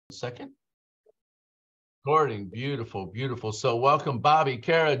Second. Recording. Beautiful, beautiful. So welcome, Bobby,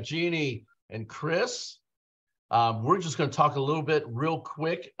 Kara, Jeannie, and Chris. We're just going to talk a little bit real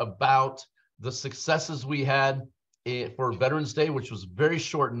quick about the successes we had for Veterans Day, which was very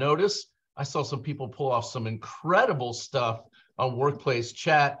short notice. I saw some people pull off some incredible stuff on Workplace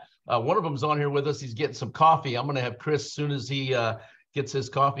Chat. One of them's on here with us. He's getting some coffee. I'm going to have Chris, as soon as he gets his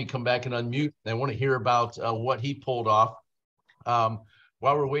coffee, come back and unmute. I want to hear about what he pulled off.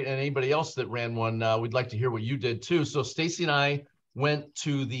 While we're waiting on anybody else that ran one, we'd like to hear what you did too. So Stacy and I went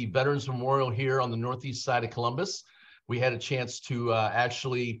to the Veterans Memorial here on the northeast side of Columbus. We had a chance to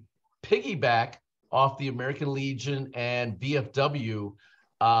actually piggyback off the American Legion and VFW,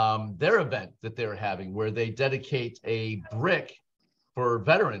 their event that they're having, where they dedicate a brick for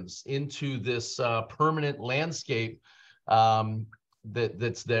veterans into this permanent landscape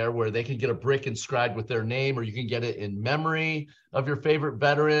that's there, where they can get a brick inscribed with their name, or you can get it in memory of your favorite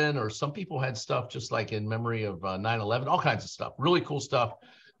veteran, or some people had stuff just like in memory of 9/11, all kinds of stuff. Really cool stuff.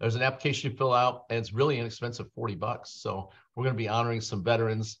 There's an application you fill out, and it's really inexpensive, $40. So we're going to be honoring some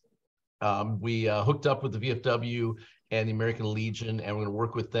veterans. We hooked up with the VFW and the American Legion, and we're going to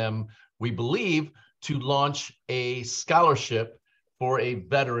work with them, we believe, to launch a scholarship for a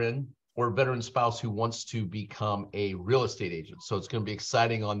veteran or veteran spouse who wants to become a real estate agent. So it's going to be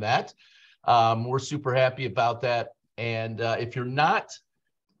exciting on that. We're super happy about that. And if you're not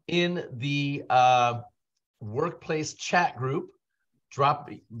in the Workplace Chat group, drop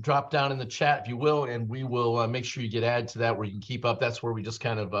down in the chat if you will, and we will make sure you get added to that, where you can keep up. That's where we just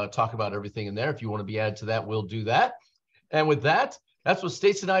kind of talk about everything in there. If you want to be added to that, we'll do that. And with that, that's what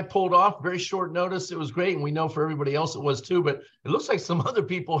Stacey and I pulled off. Very short notice. It was great. And we know for everybody else it was too, but it looks like some other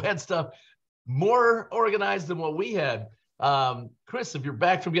people had stuff more organized than what we had. Chris, if you're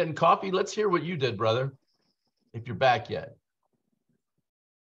back from getting coffee, let's hear what you did, brother. If you're back yet.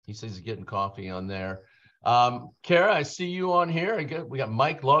 He says he's getting coffee on there. Kara, I see you on here. We got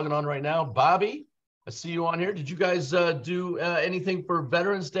Mike logging on right now. Bobby, I see you on here. Did you guys do anything for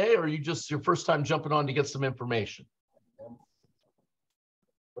Veterans Day, or are you just your first time jumping on to get some information?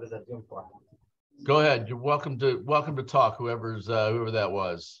 What is that doing for? Go ahead. You're welcome to talk, whoever that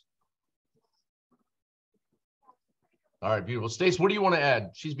was. All right, beautiful. Stace, what do you want to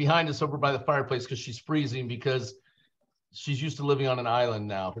add? She's behind us over by the fireplace because she's freezing, because she's used to living on an island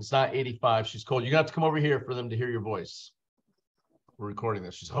now. If it's not 85, she's cold. You're gonna have to come over here for them to hear your voice. We're recording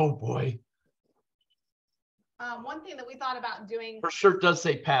this. She's, oh boy. One thing that we thought about doing. Her shirt does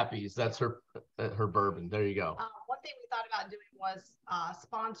say Pappy's. That's her bourbon. There you go. One thing we thought about doing was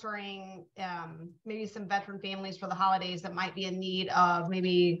sponsoring maybe some veteran families for the holidays that might be in need of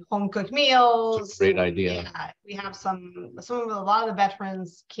maybe home cooked meals. That's a great idea. Yeah, we have a lot of the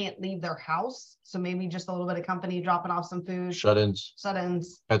veterans can't leave their house, so maybe just a little bit of company dropping off some food. Shut-ins.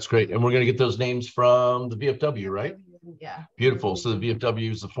 Shut-ins. That's great. And we're going to get those names from the VFW, right? Yeah. Beautiful. So the VFW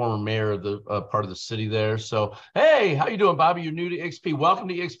is the former mayor of the part of the city there. So, hey, how you doing, Bobby? You're new to EXP. Welcome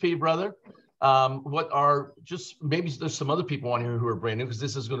to EXP, brother. Maybe there's some other people on here who are brand new, because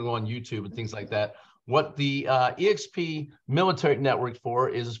this is going to go on YouTube and things like that. What the EXP Military Network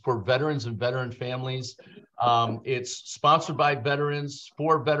is for veterans and veteran families. It's sponsored by veterans,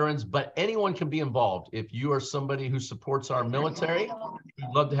 for veterans, but anyone can be involved. If you are somebody who supports our military,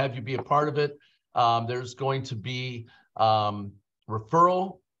 we'd love to have you be a part of it. There's going to be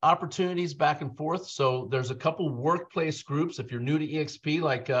referral opportunities back and forth. So there's a couple workplace groups. If you're new to EXP,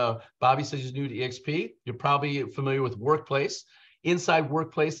 like Bobby says he's new to EXP, you're probably familiar with Workplace. Inside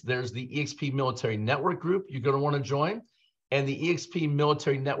Workplace, there's the EXP Military Network group you're going to want to join, and the EXP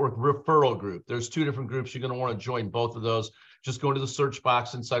Military Network Referral group. There's two different groups. You're going to want to join both of those. Just go into the search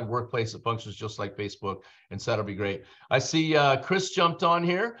box inside Workplace. It functions just like Facebook, and so that'll be great. I see Chris jumped on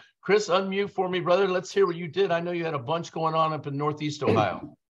here. Chris, unmute for me, brother. Let's hear what you did. I know you had a bunch going on up in Northeast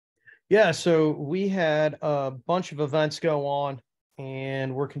Ohio. Yeah, so we had a bunch of events go on,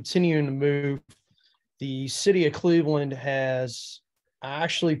 and we're continuing to move. The city of Cleveland has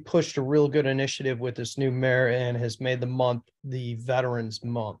actually pushed a real good initiative with this new mayor and has made the month the Veterans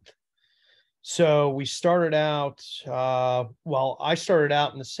Month. So we started out, I started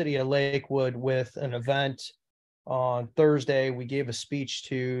out in the city of Lakewood with an event on Thursday. We gave a speech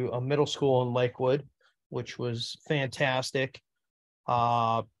to a middle school in Lakewood, which was fantastic.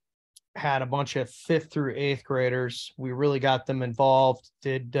 Had a bunch of 5th through 8th graders. We really got them involved,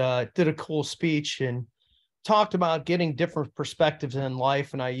 did a cool speech and talked about getting different perspectives in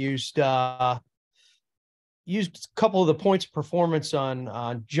life. And I used a couple of the points of performance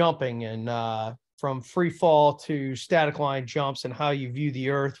on jumping, and from free fall to static line jumps, and how you view the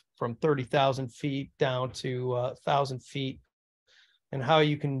earth from 30,000 feet down to 1,000 feet. and how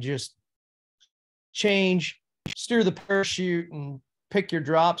you can just steer the parachute and pick your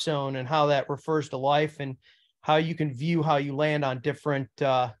drop zone, and how that refers to life, and how you can view how you land on different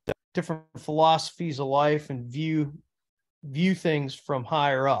philosophies of life, and view things from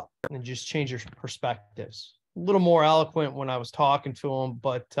higher up, and just change your perspectives. A little more eloquent when I was talking to him,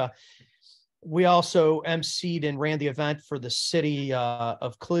 but we also emceed and ran the event for the city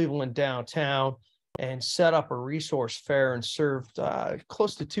of Cleveland downtown, and set up a resource fair and served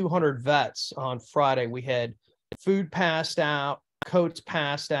close to 200 vets on Friday. We had food passed out, coats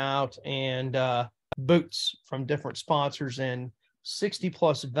passed out, and boots from different sponsors, and 60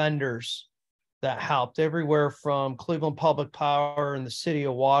 plus vendors that helped, everywhere from Cleveland Public Power and the City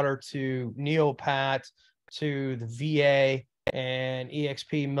of Water to Neopat to the VA and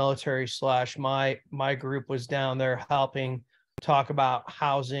EXP Military / my group was down there helping talk about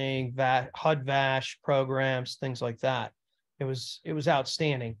housing, HUD VASH programs, things like that. It was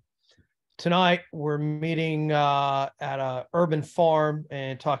outstanding. Tonight we're meeting at a urban farm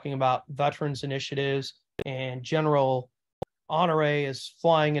and talking about veterans initiatives, and General Honore is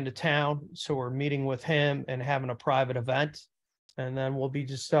flying into town, so we're meeting with him and having a private event. And then we'll be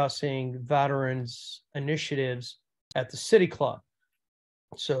discussing veterans initiatives at the City Club.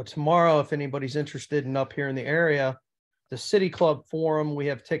 So tomorrow, if anybody's interested in up here in the area, the City Club Forum, we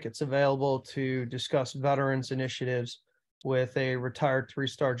have tickets available to discuss veterans initiatives with a retired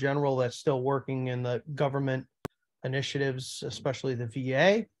 3-star general that's still working in the government initiatives, especially the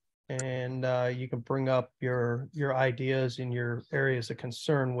VA. And you can bring up your ideas and your areas of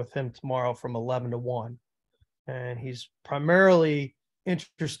concern with him tomorrow from 11 to 1. And he's primarily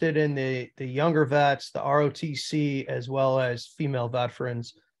interested in the younger vets, the ROTC, as well as female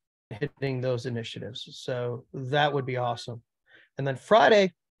veterans hitting those initiatives. So that would be awesome. And then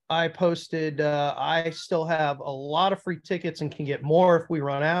Friday, I posted, I still have a lot of free tickets and can get more if we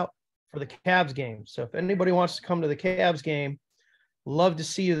run out for the Cavs game. So if anybody wants to come to the Cavs game, love to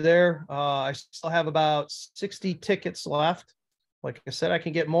see you there. I still have about 60 tickets left. Like I said, I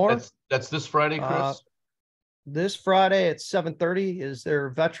can get more. That's this Friday, Chris? This Friday at 7:30 is their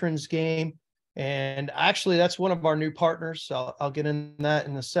veterans game. And actually, that's one of our new partners. So I'll get in that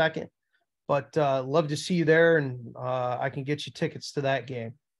in a second. But love to see you there, and I can get you tickets to that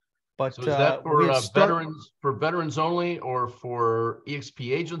game. But so is that for veterans only, or for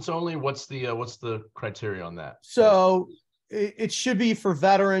EXP agents only? What's the criteria on that? So it should be for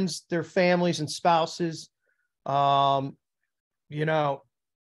veterans, their families and spouses. You know,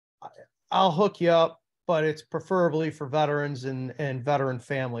 I'll hook you up, but it's preferably for veterans and veteran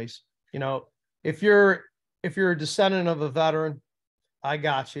families. You know, if you're a descendant of a veteran, I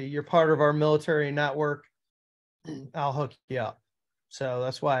got you. You're part of our military network. I'll hook you up. So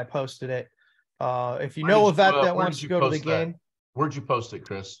that's why I posted it. If you know a vet that wants to go to the game. Where'd you post it,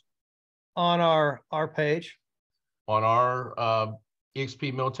 Chris? On our page. On our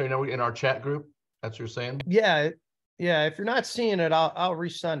EXP Military Network, in our chat group? That's what you're saying? Yeah. If you're not seeing it, I'll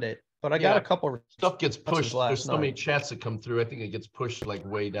resend it. But I got a couple of stuff gets pushed. There's so many chats that come through. I think it gets pushed like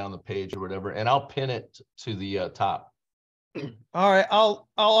way down the page or whatever. And I'll pin it to the top. All right. I'll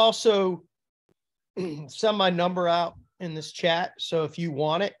also send my number out in this chat. So if you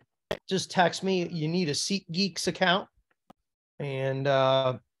want it, just text me. You need a SeatGeeks account, and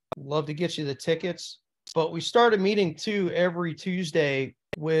love to get you the tickets. But we started meeting too every Tuesday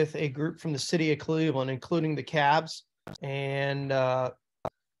with a group from the city of Cleveland, including the Cavs. And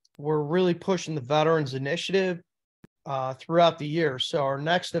we're really pushing the Veterans Initiative throughout the year. So our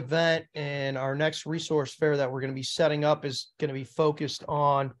next event and our next resource fair that we're going to be setting up is going to be focused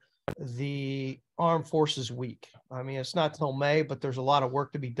on the Armed Forces Week. I mean, it's not till May, but there's a lot of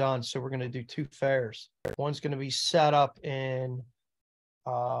work to be done. So we're going to do 2 fairs. One's going to be set up in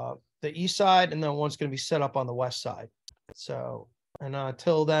the east side, and then one's going to be set up on the west side. So, and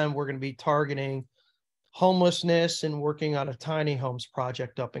until then, we're going to be targeting homelessness and working on a tiny homes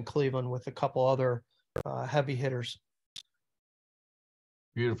project up in Cleveland with a couple other heavy hitters.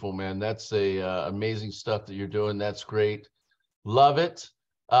 Beautiful, man. That's amazing stuff that you're doing. That's great. Love it.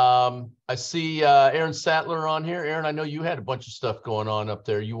 I see Aaron Sattler on here. Aaron, I know you had a bunch of stuff going on up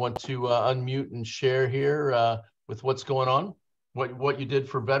there. You want to unmute and share here with what's going on? What you did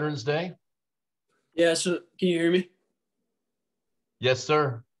for Veterans Day? Yeah, so can you hear me? Yes,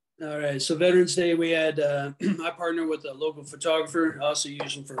 sir. All right, so Veterans Day, we had, I partner with a local photographer, I also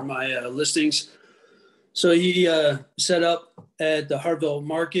use him for my listings. So he set up at the Hartville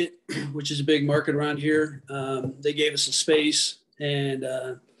Market, which is a big market around here. They gave us a space and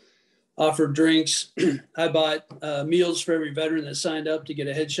offered drinks. I bought meals for every veteran that signed up to get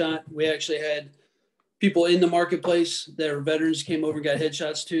a headshot. We actually had people in the marketplace that are veterans came over and got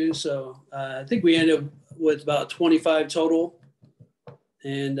headshots too. So I think we ended up with about 25 total.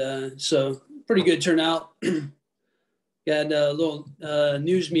 And so pretty good turnout. Got a little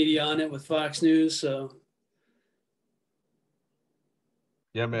news media on it with Fox News. So.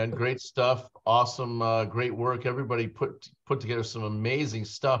 Yeah, man, great stuff. Awesome. Great work. Everybody put together some amazing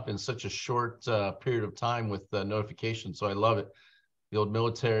stuff in such a short period of time with notifications. So I love it. The old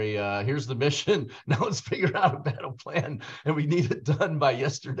military, here's the mission. Now let's figure out a battle plan, and we need it done by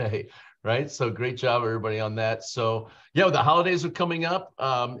yesterday, right? So great job, everybody, on that. So yeah, the holidays are coming up.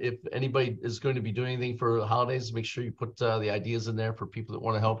 If anybody is going to be doing anything for the holidays, make sure you put the ideas in there for people that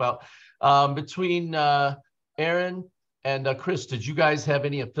want to help out. Between Aaron and Chris, did you guys have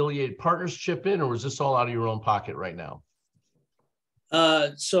any affiliated partners chip in, or was this all out of your own pocket right now?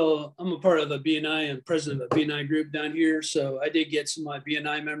 So I'm a part of a BNI and president of a BNI group down here. So I did get some of my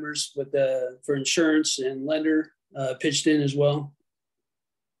BNI members with for insurance and lender pitched in as well.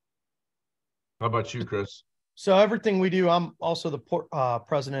 How about you, Chris? So everything we do, I'm also the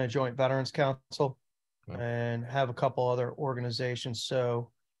president of Joint Veterans Council and have a couple other organizations.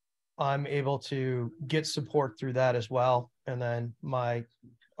 So I'm able to get support through that as well. And then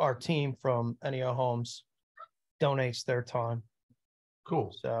our team from NEO Homes donates their time.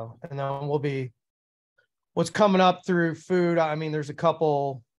 Cool. So, and then what's coming up through food. I mean, there's a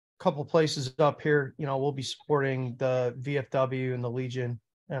couple places up here, we'll be supporting the VFW and the Legion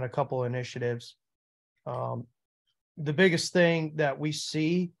and a couple initiatives. The biggest thing that we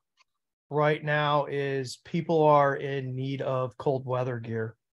see right now is people are in need of cold weather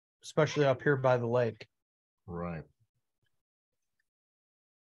gear, especially up here by the lake. Right.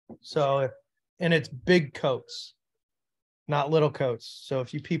 So, and it's big coats, not little coats. So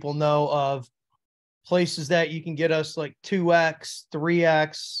if you people know of places that you can get us like 2X,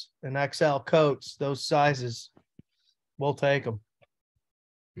 3X, and XL coats, those sizes, we'll take them.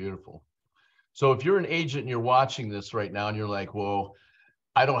 Beautiful. So if you're an agent and you're watching this right now and you're like, well,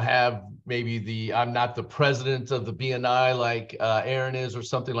 I don't have I'm not the president of the BNI like Aaron is or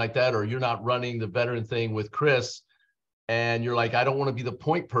something like that, or you're not running the veteran thing with Chris, and you're like, I don't want to be the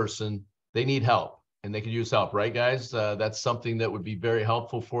point person, they need help. And they could use help, right, guys? That's something that would be very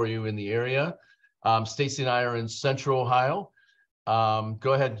helpful for you in the area. Stacy and I are in Central Ohio.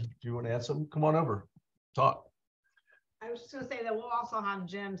 Go ahead. Do you want to add something? Come on over. Talk. I was just going to say that we'll also have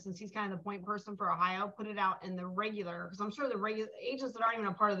Jim, since he's kind of the point person for Ohio, put it out in the regular, because I'm sure the regular agents that aren't even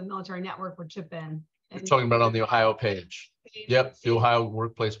a part of the military network would chip in. You're talking about on the Ohio page. Yep, the Ohio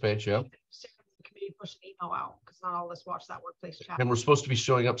workplace page, yep. Committee push an email out, because not all of us watch that workplace chat. And we're supposed to be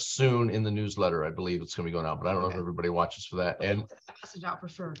showing up soon in the newsletter. I believe it's going to be going out, but I don't know if everybody watches for that. And message out for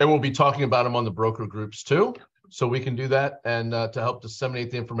sure. And we'll be talking about them on the broker groups too. So we can do that and to help disseminate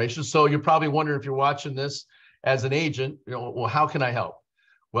the information. So you're probably wondering, if you're watching this as an agent, well, how can I help?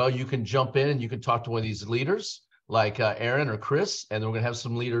 Well, you can jump in and you can talk to one of these leaders like Aaron or Chris, and then we're going to have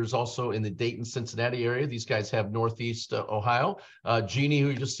some leaders also in the Dayton, Cincinnati area. These guys have Northeast Ohio. Jeannie, who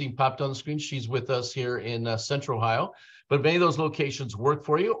you just seen popped on the screen, she's with us here in Central Ohio. But many of those locations work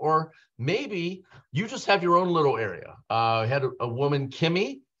for you, or maybe you just have your own little area. I had a woman,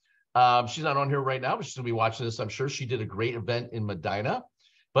 Kimmy. She's not on here right now, but she's going to be watching this, I'm sure. She did a great event in Medina.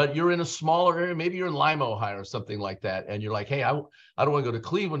 But you're in a smaller area, maybe you're in Lima, Ohio, or something like that, and you're like, hey, I don't want to go to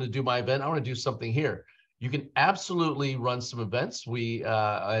Cleveland to do my event. I want to do something here. You can absolutely run some events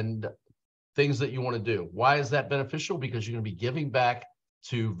and things that you want to do. Why is that beneficial? Because you're going to be giving back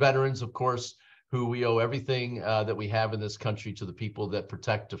to veterans, of course, who we owe everything that we have in this country to the people that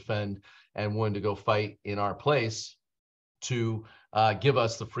protect, defend, and willing to go fight in our place to give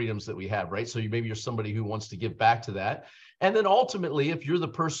us the freedoms that we have, right? So maybe you're somebody who wants to give back to that. And then ultimately, if you're the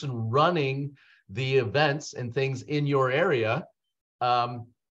person running the events and things in your area,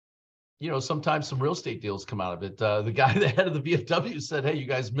 sometimes some real estate deals come out of it. The guy, the head of the VFW said, hey, you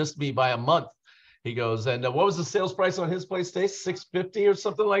guys missed me by a month. He goes, and what was the sales price on his place today? $650 or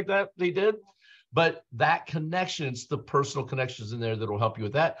something like that they did. But that connection, it's the personal connections in there that will help you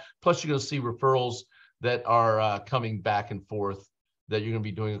with that. Plus, you're going to see referrals that are coming back and forth that you're going to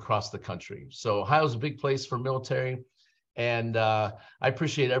be doing across the country. So Ohio's a big place for military. And I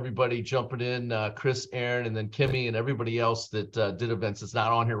appreciate everybody jumping in, Chris, Aaron, and then Kimmy and everybody else that did events that's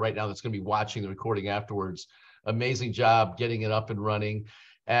not on here right now that's going to be watching the recording afterwards. Amazing job getting it up and running.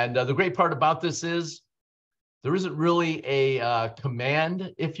 And the great part about this is there isn't really a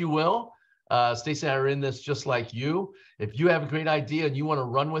command, if you will. Stacey and I are in this just like you. If you have a great idea and you want to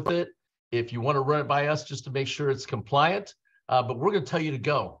run with it, if you want to run it by us just to make sure it's compliant, but we're going to tell you to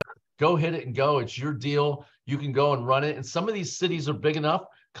go hit it and go. It's your deal. You can go and run it. And some of these cities are big enough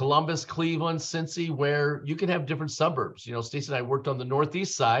Columbus, Cleveland, Cincy, where you can have different suburbs. You know, Stacey and I worked on the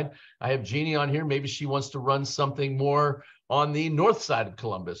Northeast side. I have Jeannie on here. Maybe she wants to run something more on the north side of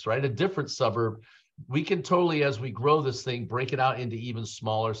Columbus, right? A different suburb. We can totally, as we grow this thing, break it out into even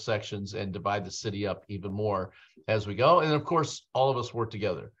smaller sections and divide the city up even more as we go. And of course, all of us work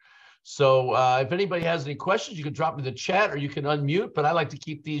together. So if anybody has any questions, you can drop them in the chat or you can unmute, but I like to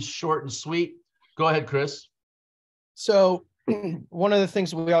keep these short and sweet. Go ahead, Chris. So one of the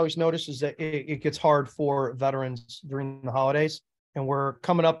things we always notice is that it gets hard for veterans during the holidays, and we're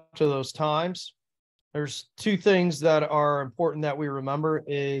coming up to those times. There's two things that are important that we remember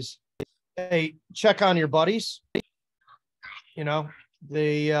is, hey, check on your buddies. You know,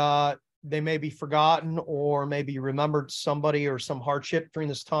 they may be forgotten or maybe you remembered somebody or some hardship during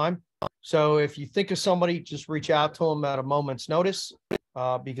this time. So if you think of somebody, just reach out to them at a moment's notice,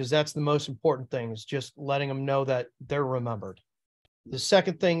 because that's the most important thing, is just letting them know that they're remembered. The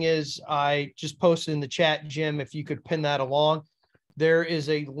second thing is, I just posted in the chat, Jim, if you could pin that along. There is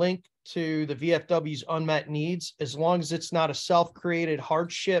a link to the VFW's unmet needs, as long as it's not a self-created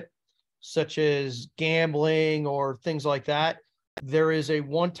hardship, such as gambling or things like that. There is a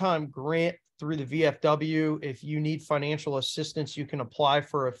one-time grant through the VFW. If you need financial assistance, you can apply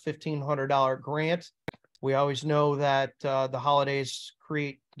for a $1,500 grant. We always know that the holidays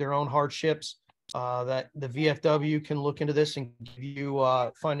create their own hardships, that the VFW can look into this and give you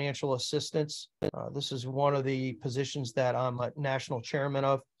financial assistance. This is one of the positions that I'm a national chairman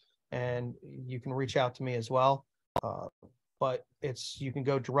of, and you can reach out to me as well. But you can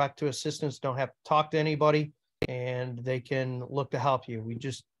go direct to assistance, don't have to talk to anybody, and they can look to help you. We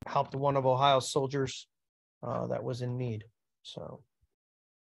just helped one of Ohio's soldiers that was in need. So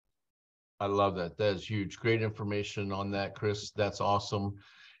I love that. That is huge. Great information on that, Chris. That's awesome.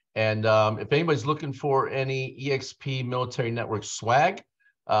 And if anybody's looking for any EXP Military Network swag,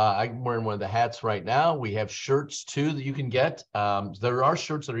 I'm wearing one of the hats right now. We have shirts too that you can get. There are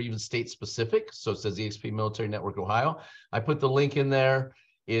shirts that are even state specific. So it says EXP Military Network Ohio. I put the link in there.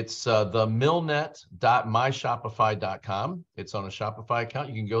 It's the milnet.myshopify.com. It's on a Shopify account.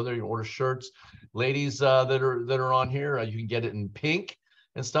 You can go there, you order shirts. Ladies that are on here, you can get it in pink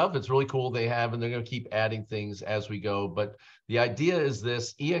and stuff. It's really cool. They have, and they're going to keep adding things as we go. But the idea is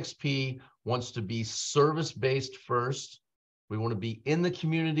this: EXP wants to be service-based first. We want to be in the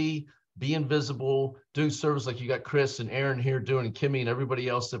community, be invisible, doing service like you got Chris and Aaron here doing, and Kimmy and everybody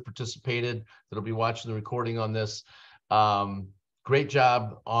else that participated that'll be watching the recording on this. Great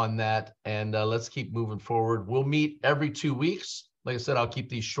job on that. And let's keep moving forward. We'll meet every 2 weeks. Like I said, I'll keep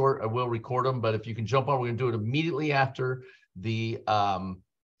these short. I will record them, but if you can jump on, we're going to do it immediately after the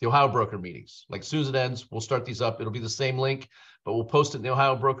Ohio broker meetings. Like as soon as it ends, we'll start these up. It'll be the same link, but we'll post it in the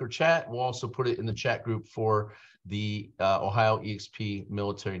Ohio broker chat. We'll also put it in the chat group for the Ohio EXP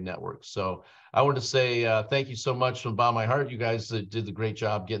Military Network. So I want to say thank you so much from the bottom of my heart. You guys did the great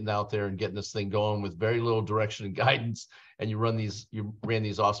job getting out there and getting this thing going with very little direction and guidance. And you ran these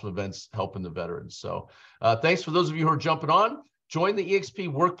awesome events helping the veterans. So thanks for those of you who are jumping on. Join the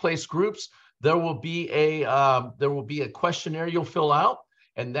EXP workplace groups. There will be a questionnaire you'll fill out,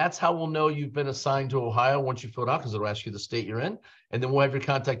 and that's how we'll know you've been assigned to Ohio once you fill it out, because it'll ask you the state you're in. And then we'll have your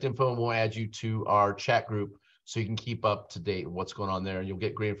contact info and we'll add you to our chat group so you can keep up to date with what's going on there. And you'll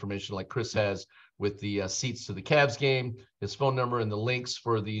get great information like Chris has with the seats to the Cavs game, his phone number, and the links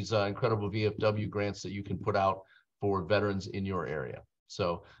for these incredible VFW grants that you can put out for veterans in your area.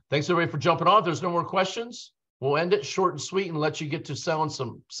 So thanks everybody for jumping on. If there's no more questions, we'll end it short and sweet and let you get to selling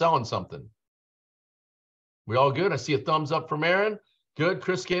something. We all good? I see a thumbs up from Aaron. Good.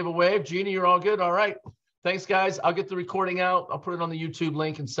 Chris gave a wave. Jeannie, you're all good? All right. Thanks, guys. I'll get the recording out. I'll put it on the YouTube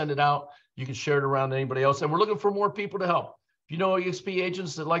link and send it out. You can share it around to anybody else. And we're looking for more people to help. If you know EXP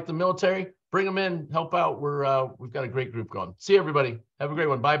agents that like the military, bring them in, help out. We've got a great group going. See you, everybody. Have a great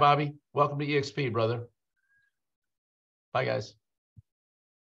one. Bye, Bobby. Welcome to EXP, brother. Bye, guys.